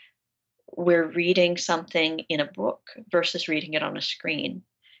when we're reading something in a book versus reading it on a screen.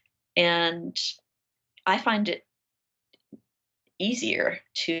 And I find it easier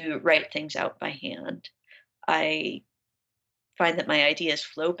to write things out by hand. I find that my ideas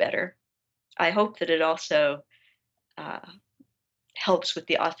flow better. I hope that it also helps with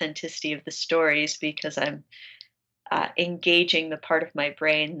the authenticity of the stories because I'm engaging the part of my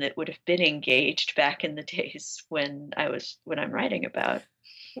brain that would have been engaged back in the days when I'm writing about.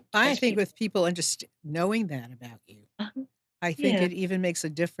 I think with people knowing that about you, I think it even makes a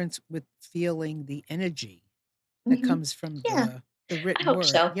difference with feeling the energy that comes from the written I hope word.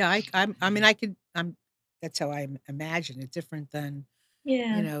 so. Yeah, that's how I imagine it, different than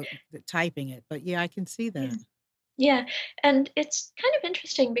the typing it. But yeah, I can see that. Yeah, and it's kind of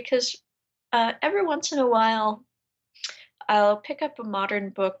interesting because every once in a while I'll pick up a modern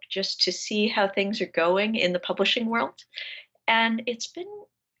book just to see how things are going in the publishing world. And it's been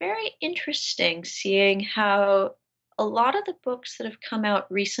very interesting seeing how a lot of the books that have come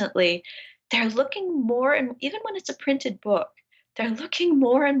out recently, they're looking more, and even when it's a printed book, they're looking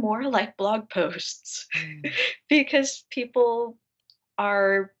more and more like blog posts because people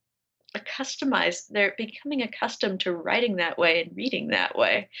are they're becoming accustomed to writing that way and reading that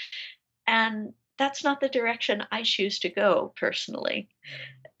way. And that's not the direction I choose to go personally.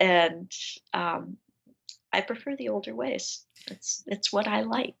 And I prefer the older ways. It's what I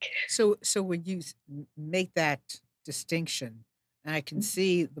like. So when you make that distinction, And I can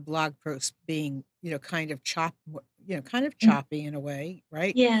see the blog post being, kind of kind of Mm. choppy in a way,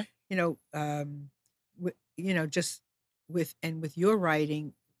 right? Yeah. You know, just with your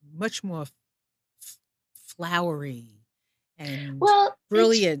writing, much more flowery and Well,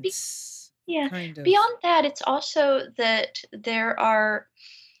 brilliance, yeah. kind of. Beyond that, it's also that there are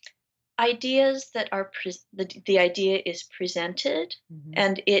ideas that are the idea is presented Mhm.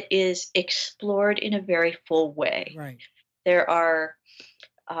 and it is explored in a very full way. Right. There are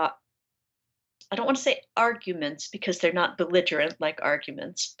uh, I don't want to say arguments because they're not belligerent like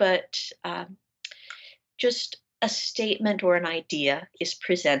arguments, but just a statement or an idea is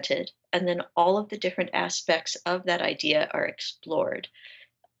presented, and then all of the different aspects of that idea are explored.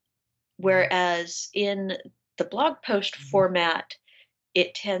 Mhm. Whereas in the blog post Mhm. format,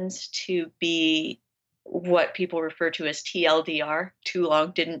 it tends to be what people refer to as TLDR, too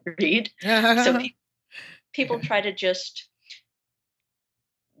long didn't read. So people try to just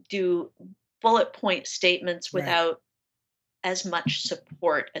do bullet point statements Right. without as much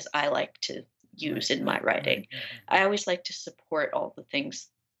support as I like to use Right. in my Right. Right. writing. Right. Right. I Right. always like to support all the things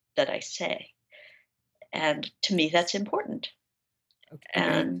that I say. And to me, that's important. Okay.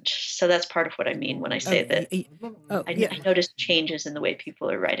 And so that's part of what I mean when I Oh, say that yeah. I notice changes in the way people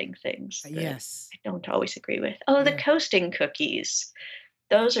are writing things that Yes. I don't always agree with. Oh, the Yeah. coasting cookies.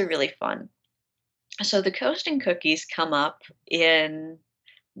 Those are really fun. So the coasting cookies come up in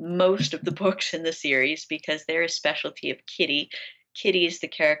most of the books in the series because they're a specialty of Kitty. Kitty is the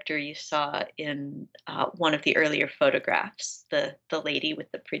character you saw in one of the earlier photographs, the lady with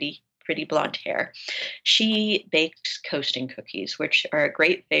the pretty blonde hair. She bakes coasting cookies, which are a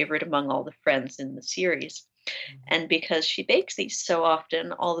great favorite among all the friends in the series. Mhm. And because she bakes these so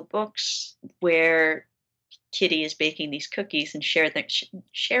often, all the books where Kitty is baking these cookies and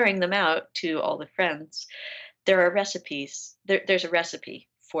sharing them out to all the friends, there are recipes. There's a recipe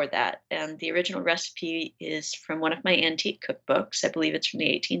for that, and the original recipe is from one of my antique cookbooks. I believe it's from the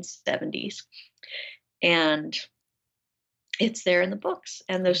 1870s, and it's there in the books.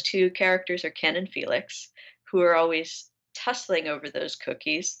 And those Cool. two characters are Ken and Felix, who are always tussling over those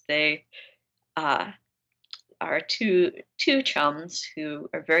cookies. They uh, are two chums who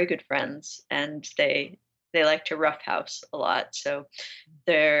are very good friends, and they like to roughhouse a lot. So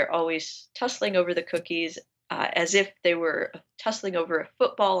they're always tussling over the cookies as if they were tussling over a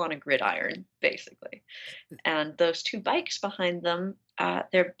football on a gridiron, basically. And those two bikes behind them,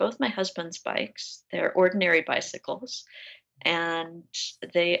 they're both my husband's bikes. They're ordinary bicycles, and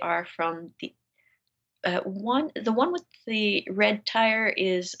they are from the one with the red tire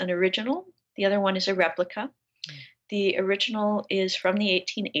is an original. The other one is a replica. Mm. The original is from the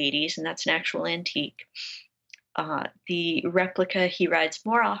 1880s, and that's an actual antique. The replica he rides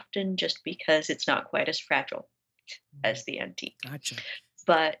more often just because it's not quite as fragile Mhm. as the antique. Gotcha.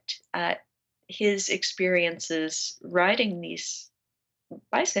 But his experiences riding these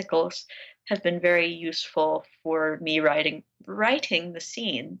bicycles have been very useful for me writing the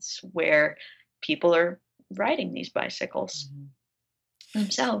scenes where people are riding these bicycles Mhm.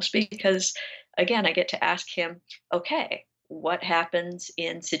 themselves because again I get to ask him, okay, what happens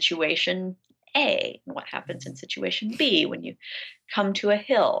in situation A and what happens in Mhm. situation B when you come to a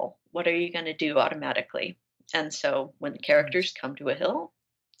hill? What are you going to do automatically? And so when the characters come to a hill,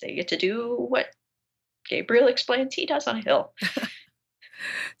 they get to do what Gabriel explains he does on a hill.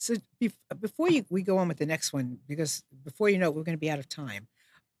 So before we go on with the next one, because before you know it, we're going to be out of time.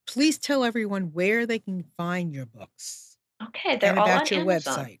 Please tell everyone where they can find your books Okay, and they're all on about your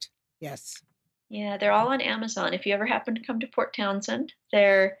Amazon. website. Yes. Yeah, they're all on Amazon. If you ever happen to come to Port Townsend,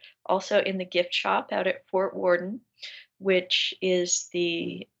 they're also in the gift shop out at Fort Worden, which is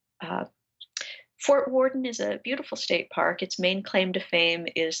the Fort Worden is a beautiful state park. Its main claim to fame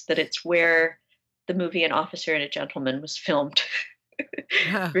is that it's where the movie An Officer and a Gentleman was filmed.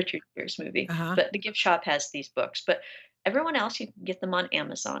 Uh-huh. Richard Gere's movie. Uh-huh. But the gift shop has these books. But everyone else, you can get them on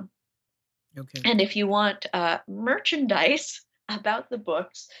Amazon. Okay. And if you want merchandise about the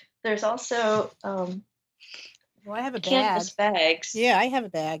books, there's also Well, I have a bag. canvas bags. Yeah, I have a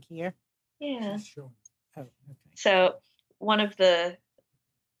bag here. Yeah. Sure. Oh, okay. So one of the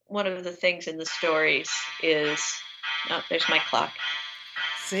things in the stories is oh, there's my clock.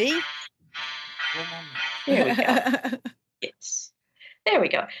 See? There we go. Yes. There we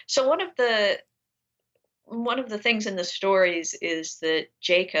go. So one of the things in the stories is that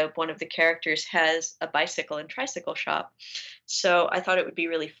Jacob, one of the characters, has a bicycle and tricycle shop. So I thought it would be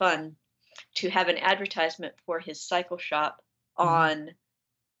really fun to have an advertisement for his cycle shop Mhm.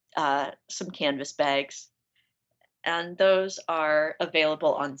 on some canvas bags, and those are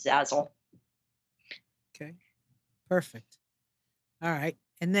available on Zazzle. Okay. Perfect. All right.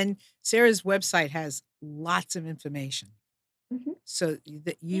 And then Sarah's website has lots of information. Mhm. So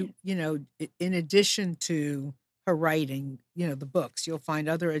that Yeah. in addition to her writing, the books, you'll find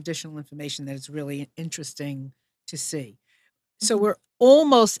other additional information that is really interesting to see. So Mhm. we're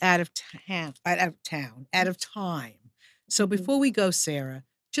almost out of time. So Mhm. before we go, Sarah,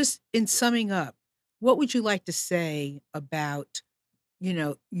 just in summing up, what would you like to say about,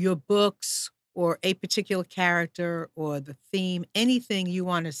 your books or a particular character or the theme, anything you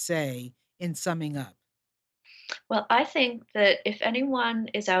want to say in summing up? Well, I think that if anyone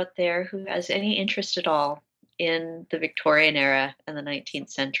is out there who has any interest at all in the Victorian era and the 19th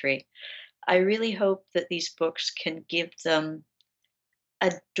century, I really hope that these books can give them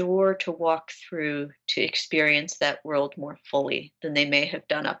a door to walk through to experience that world more fully than they may have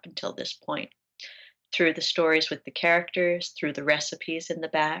done up until this point. Through the stories with the characters, through the recipes in the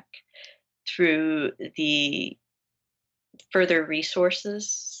back, through the further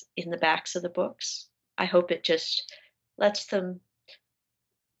resources in the backs of the books. I hope it just lets them,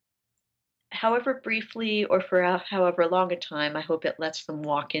 however briefly or for however long a time, I hope it lets them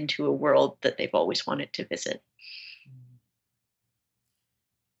walk into a world that they've always wanted to visit.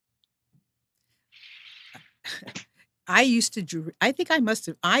 I used to I think I must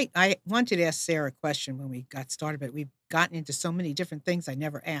have I wanted to ask Sarah a question when we got started, but we've gotten into so many different things I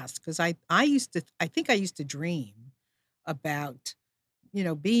never asked because I think I used to dream about,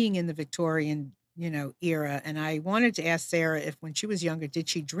 being in the Victorian, era, and I wanted to ask Sarah if when she was younger, did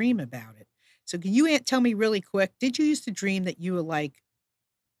she dream about it? So can you tell me really quick, did you used to dream that you were like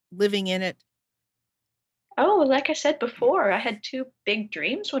living in it? Oh, like I said before, I had two big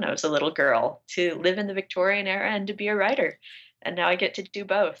dreams when I was a little girl to live in the Victorian era and to be a writer. And now I get to do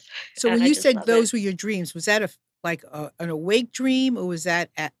both. So when And I you just said love it. those were your dreams, was that an awake dream or was that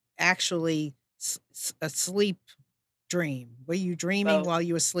actually a sleep dream? Were you dreaming Both. while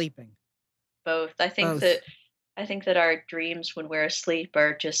you were sleeping? Both. Both. I think that our dreams when we're asleep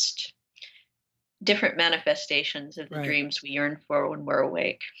are just different manifestations of the Right, dreams we yearn for when we're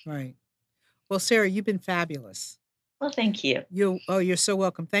awake. right. Well, Sarah, you've been fabulous. Well, thank you. You're so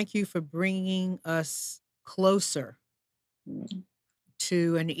welcome. Thank you for bringing us closer Mm.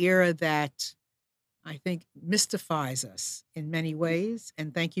 to an era that I think mystifies us in many ways.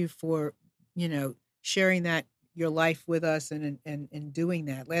 And thank you for, sharing that your life with us and doing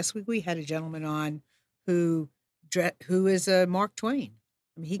that. Last week we had a gentleman on who who is a Mark Twain.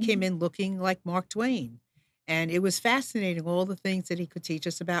 I mean, he came Mhm. in looking like Mark Twain, and it was fascinating all the things that he could teach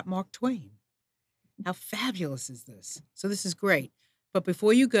us about Mark Twain. How fabulous is this? So this is great. But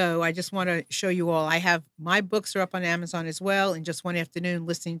before you go, I just want to show you all. I have my books are up on Amazon as well. In just one afternoon,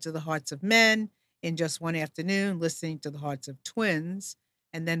 listening to the hearts of men. In just one afternoon, listening to the hearts of twins.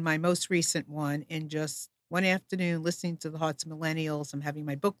 And then my most recent one, in just one afternoon, listening to the hearts of millennials. I'm having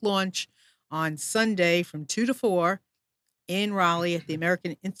my book launch on Sunday from 2 to 4 in Raleigh at the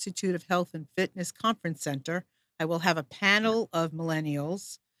American Institute of Health and Fitness Conference Center. I will have a panel of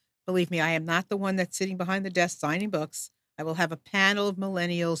millennials. Believe me, I am not the one that's sitting behind the desk signing books. I will have a panel of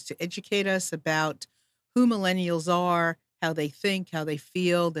millennials to educate us about who millennials are, how they think, how they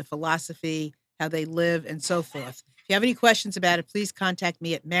feel, their philosophy, how they live, and so forth. If you have any questions about it, please contact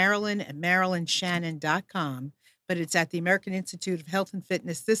me at Marilyn@MarilynShannon.com. But it's at the American Institute of Health and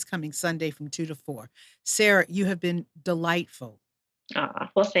Fitness this coming Sunday from 2 to 4. Sarah, you have been delightful.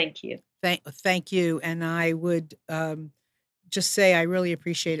 Well, thank you. Thank you. And I would just say I really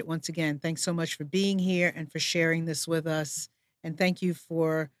appreciate it once again. Thanks so much for being here and for sharing this with us. And thank you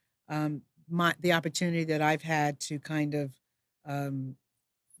for the opportunity that I've had to kind of um,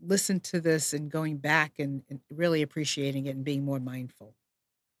 listen to this and going back and really appreciating it and being more mindful.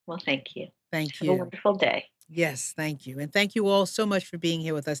 Well, thank you. Thank Have a you. wonderful day. Yes, thank you. And thank you all so much for being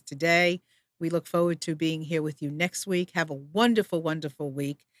here with us today. We look forward to being here with you next week. Have a wonderful, wonderful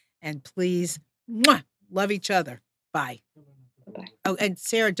week. And please, mwah, love each other. Bye. Bye-bye. Oh, and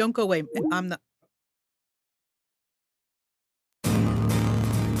Sarah, don't go away. I'm the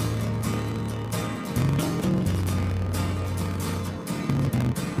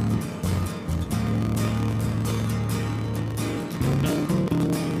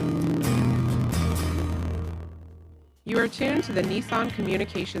You are tuned to the Nissan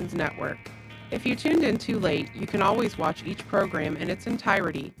Communications Network. If you tuned in too late, you can always watch each program in its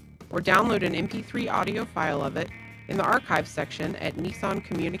entirety or download an MP3 audio file of it in the archives section at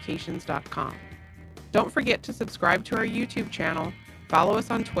nissancommunications.com. Don't forget to subscribe to our YouTube channel, follow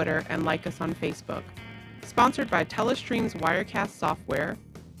us on Twitter, and like us on Facebook. Sponsored by Telestream's Wirecast software,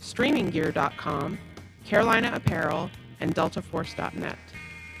 StreamingGear.com, Carolina Apparel, and DeltaForce.net.